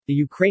The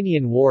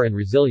Ukrainian War and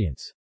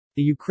Resilience.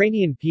 The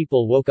Ukrainian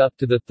people woke up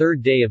to the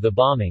third day of the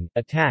bombing,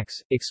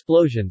 attacks,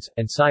 explosions,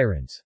 and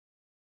sirens.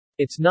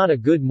 It's not a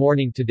good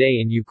morning today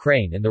in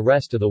Ukraine and the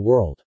rest of the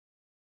world.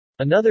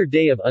 Another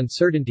day of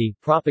uncertainty,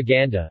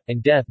 propaganda,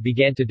 and death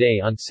began today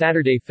on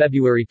Saturday,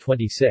 February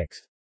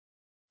 26.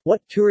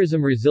 What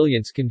tourism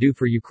resilience can do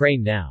for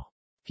Ukraine now.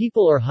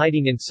 People are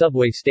hiding in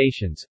subway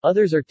stations,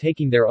 others are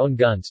taking their own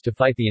guns to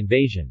fight the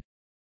invasion.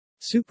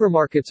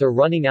 Supermarkets are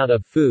running out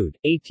of food,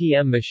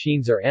 ATM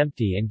machines are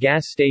empty and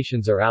gas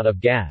stations are out of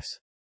gas.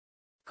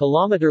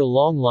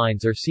 Kilometer-long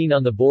lines are seen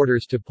on the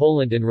borders to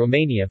Poland and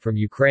Romania from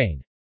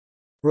Ukraine.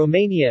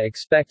 Romania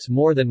expects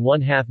more than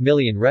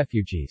 500,000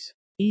 refugees.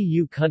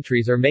 EU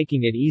countries are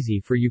making it easy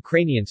for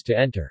Ukrainians to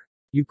enter.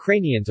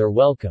 Ukrainians are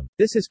welcome.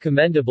 This is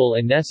commendable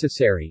and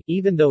necessary,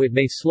 even though it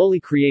may slowly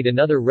create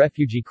another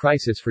refugee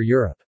crisis for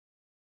Europe.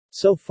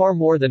 So far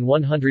more than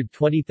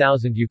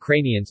 120,000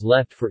 Ukrainians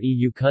left for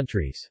EU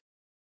countries.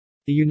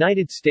 The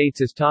United States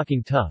is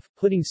talking tough,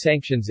 putting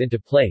sanctions into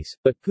place,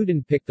 but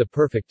Putin picked the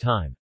perfect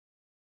time.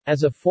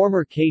 As a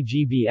former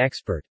KGB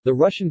expert, the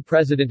Russian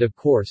president of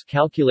course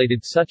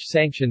calculated such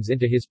sanctions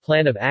into his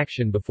plan of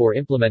action before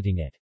implementing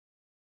it.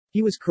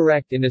 He was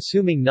correct in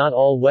assuming not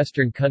all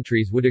Western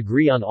countries would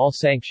agree on all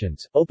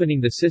sanctions, opening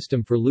the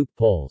system for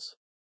loopholes.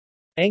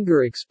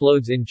 Anger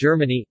explodes in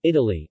Germany,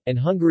 Italy, and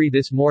Hungary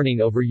this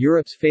morning over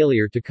Europe's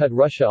failure to cut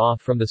Russia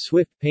off from the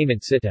SWIFT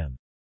payment system.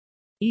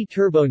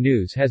 eTurbo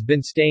News has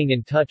been staying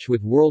in touch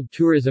with World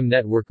Tourism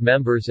Network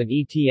members and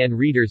ETN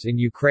readers in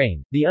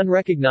Ukraine, the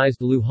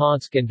unrecognized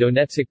Luhansk and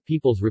Donetsk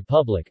People's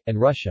Republic, and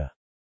Russia.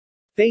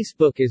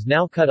 Facebook is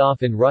now cut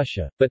off in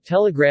Russia, but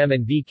Telegram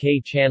and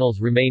VK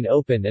channels remain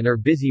open and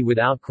are busy with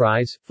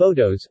outcries,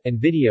 photos, and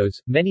videos,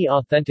 many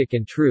authentic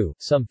and true,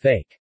 some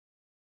fake.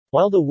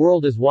 While the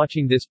world is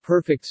watching this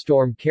perfect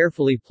storm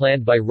carefully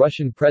planned by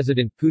Russian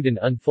President Putin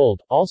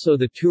unfold, also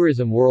the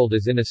tourism world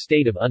is in a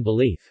state of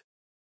unbelief.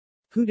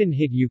 Putin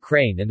hit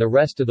Ukraine and the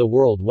rest of the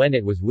world when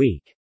it was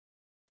weak.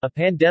 A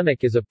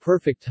pandemic is a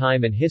perfect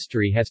time and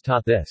history has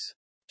taught this.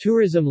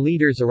 Tourism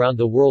leaders around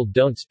the world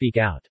don't speak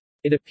out.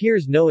 It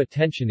appears no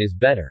attention is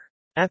better.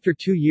 After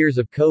 2 years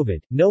of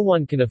COVID, no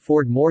one can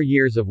afford more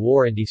years of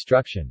war and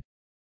destruction.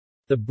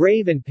 The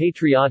brave and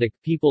patriotic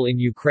people in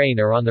Ukraine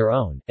are on their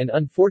own, and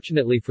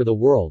unfortunately for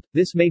the world,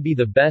 this may be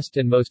the best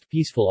and most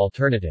peaceful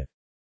alternative.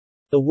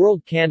 The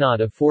world cannot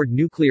afford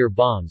nuclear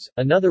bombs,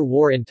 another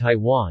war in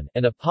Taiwan,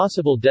 and a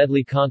possible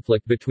deadly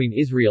conflict between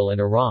Israel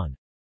and Iran.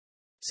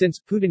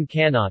 Since Putin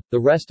cannot, the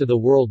rest of the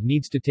world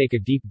needs to take a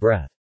deep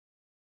breath.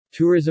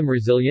 Tourism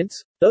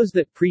resilience? Those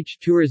that preach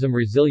tourism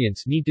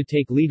resilience need to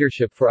take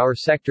leadership for our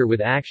sector with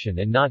action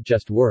and not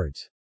just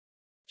words.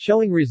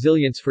 Showing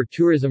resilience for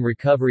tourism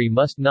recovery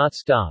must not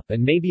stop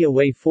and may be a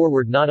way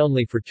forward not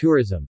only for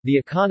tourism, the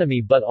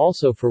economy but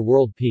also for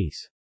world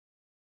peace.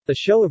 The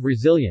show of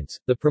resilience,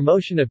 the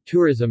promotion of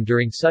tourism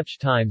during such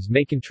times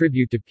may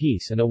contribute to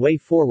peace and a way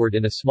forward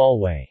in a small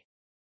way.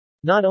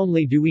 Not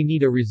only do we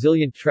need a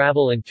resilient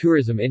travel and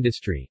tourism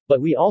industry,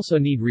 but we also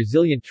need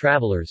resilient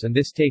travelers, and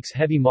this takes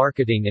heavy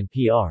marketing and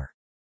PR.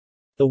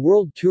 The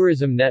World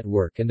Tourism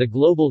Network and the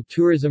Global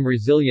Tourism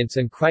Resilience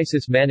and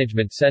Crisis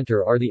Management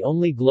Center are the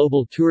only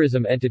global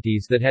tourism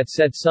entities that had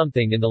said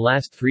something in the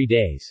last 3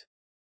 days.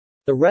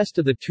 The rest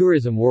of the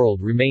tourism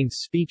world remains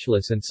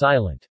speechless and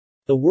silent.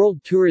 The World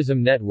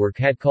Tourism Network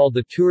had called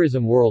the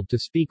tourism world to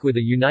speak with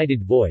a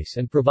united voice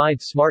and provide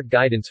smart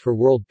guidance for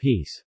world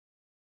peace.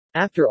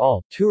 After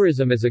all,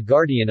 tourism is a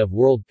guardian of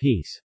world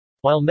peace.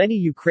 While many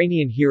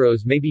Ukrainian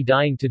heroes may be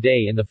dying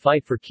today in the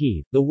fight for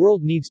Kyiv, the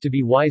world needs to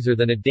be wiser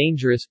than a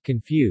dangerous,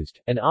 confused,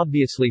 and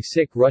obviously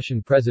sick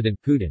Russian President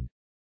Putin.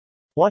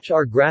 Watch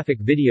our graphic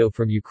video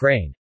from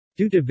Ukraine.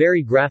 Due to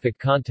very graphic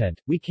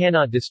content, we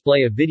cannot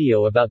display a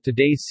video about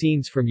today's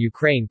scenes from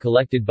Ukraine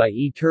collected by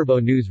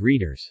eTurbo News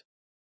readers.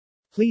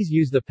 Please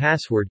use the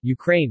password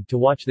Ukraine to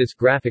watch this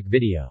graphic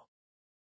video.